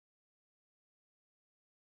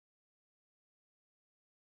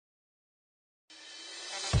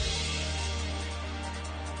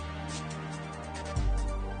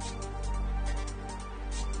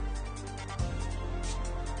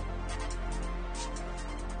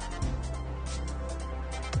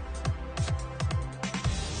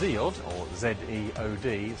ZEOD, or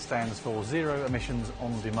ZEOD, stands for Zero Emissions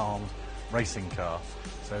On Demand Racing Car.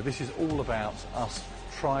 So this is all about us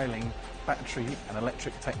trialling battery and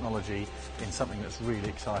electric technology in something that's really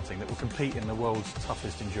exciting, that will compete in the world's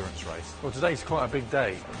toughest endurance race. Well, today's quite a big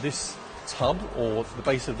day. This tub, or the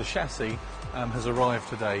base of the chassis, has arrived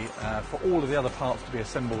today for all of the other parts to be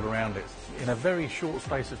assembled around it. In a very short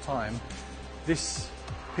space of time, this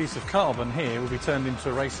piece of carbon here will be turned into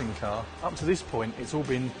a racing car. Up to this point, it's all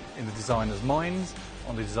been in the designer's minds,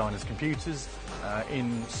 on the designer's computers,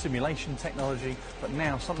 in simulation technology, but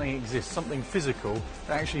now something exists, something physical,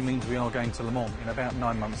 that actually means we are going to Le Mans in about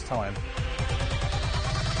 9 months' time.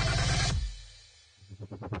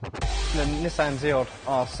 The Nissan ZEOD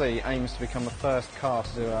RC aims to become the first car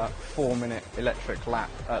to do a 4-minute electric lap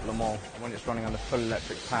at Le Mans. When it's running under full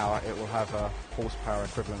electric power, it will have a horsepower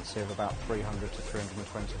equivalency of about 300 to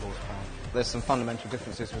 320 horsepower. There's some fundamental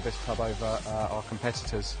differences with this tub over our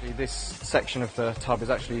competitors. This section of the tub is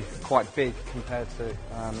actually quite big compared to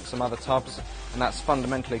some other tubs, and that's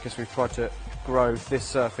fundamentally because we've tried to grow this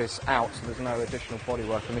surface out so there's no additional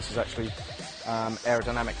bodywork, and this is actually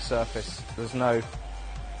aerodynamic surface. There's no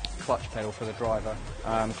clutch pedal for the driver.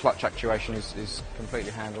 Clutch actuation is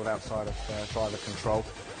completely handled outside of driver control.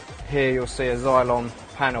 Here you'll see a Xylon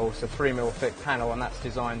panel. It's a 3mm thick panel, and that's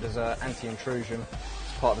designed as an anti-intrusion.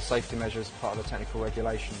 It's part of the safety measures, part of the technical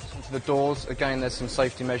regulations. Onto the doors, again there's some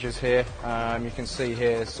safety measures here. You can see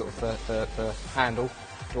here sort of the handle,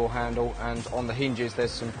 door handle, and on the hinges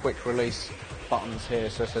there's some quick release buttons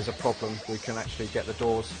here, so if there's a problem we can actually get the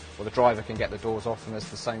doors, or the driver can get the doors off, and there's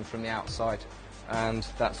the same from the outside. And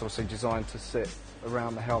that's obviously designed to sit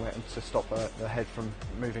around the helmet and to stop the head from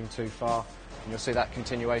moving too far. And you'll see that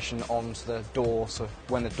continuation onto the door, so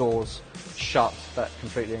when the door's shut, that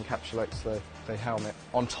completely encapsulates the helmet.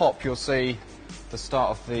 On top you'll see the start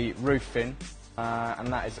of the roof fin, and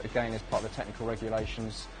that is again as part of the technical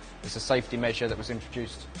regulations. It's a safety measure that was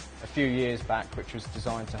introduced a few years back, which was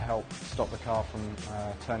designed to help stop the car from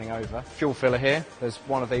turning over. Fuel filler here, there's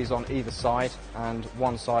one of these on either side, and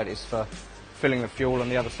one side is for filling the fuel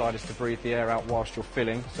and the other side is to breathe the air out whilst you're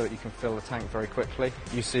filling, so that you can fill the tank very quickly.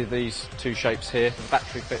 You see these two shapes here. The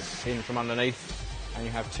battery fits in from underneath, and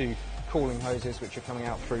you have two cooling hoses which are coming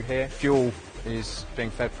out through here. Fuel is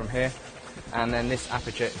being fed from here, and then this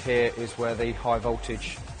aperture here is where the high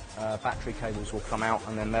voltage battery cables will come out,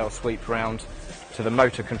 and then they'll sweep round to the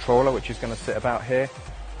motor controller, which is going to sit about here.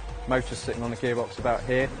 Motor sitting on the gearbox about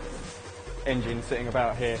here. Engine sitting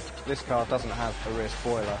about here. This car doesn't have a rear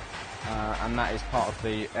spoiler. And that is part of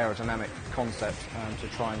the aerodynamic concept, to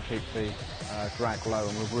try and keep the drag low,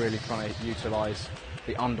 and we're really trying to utilise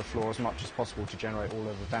the underfloor as much as possible to generate all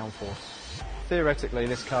of the downforce. Theoretically,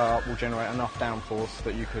 this car will generate enough downforce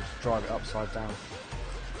that you could drive it upside down.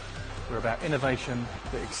 We're about innovation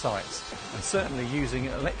that excites, and certainly using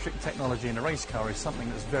electric technology in a race car is something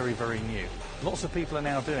that's very, very new. Lots of people are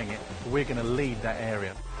now doing it, but we're going to lead that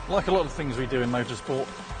area. Like a lot of things we do in motorsport,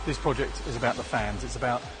 this project is about the fans. It's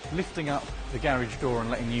about lifting up the garage door and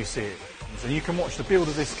letting you see it. So you can watch the build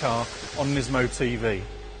of this car on Nismo TV.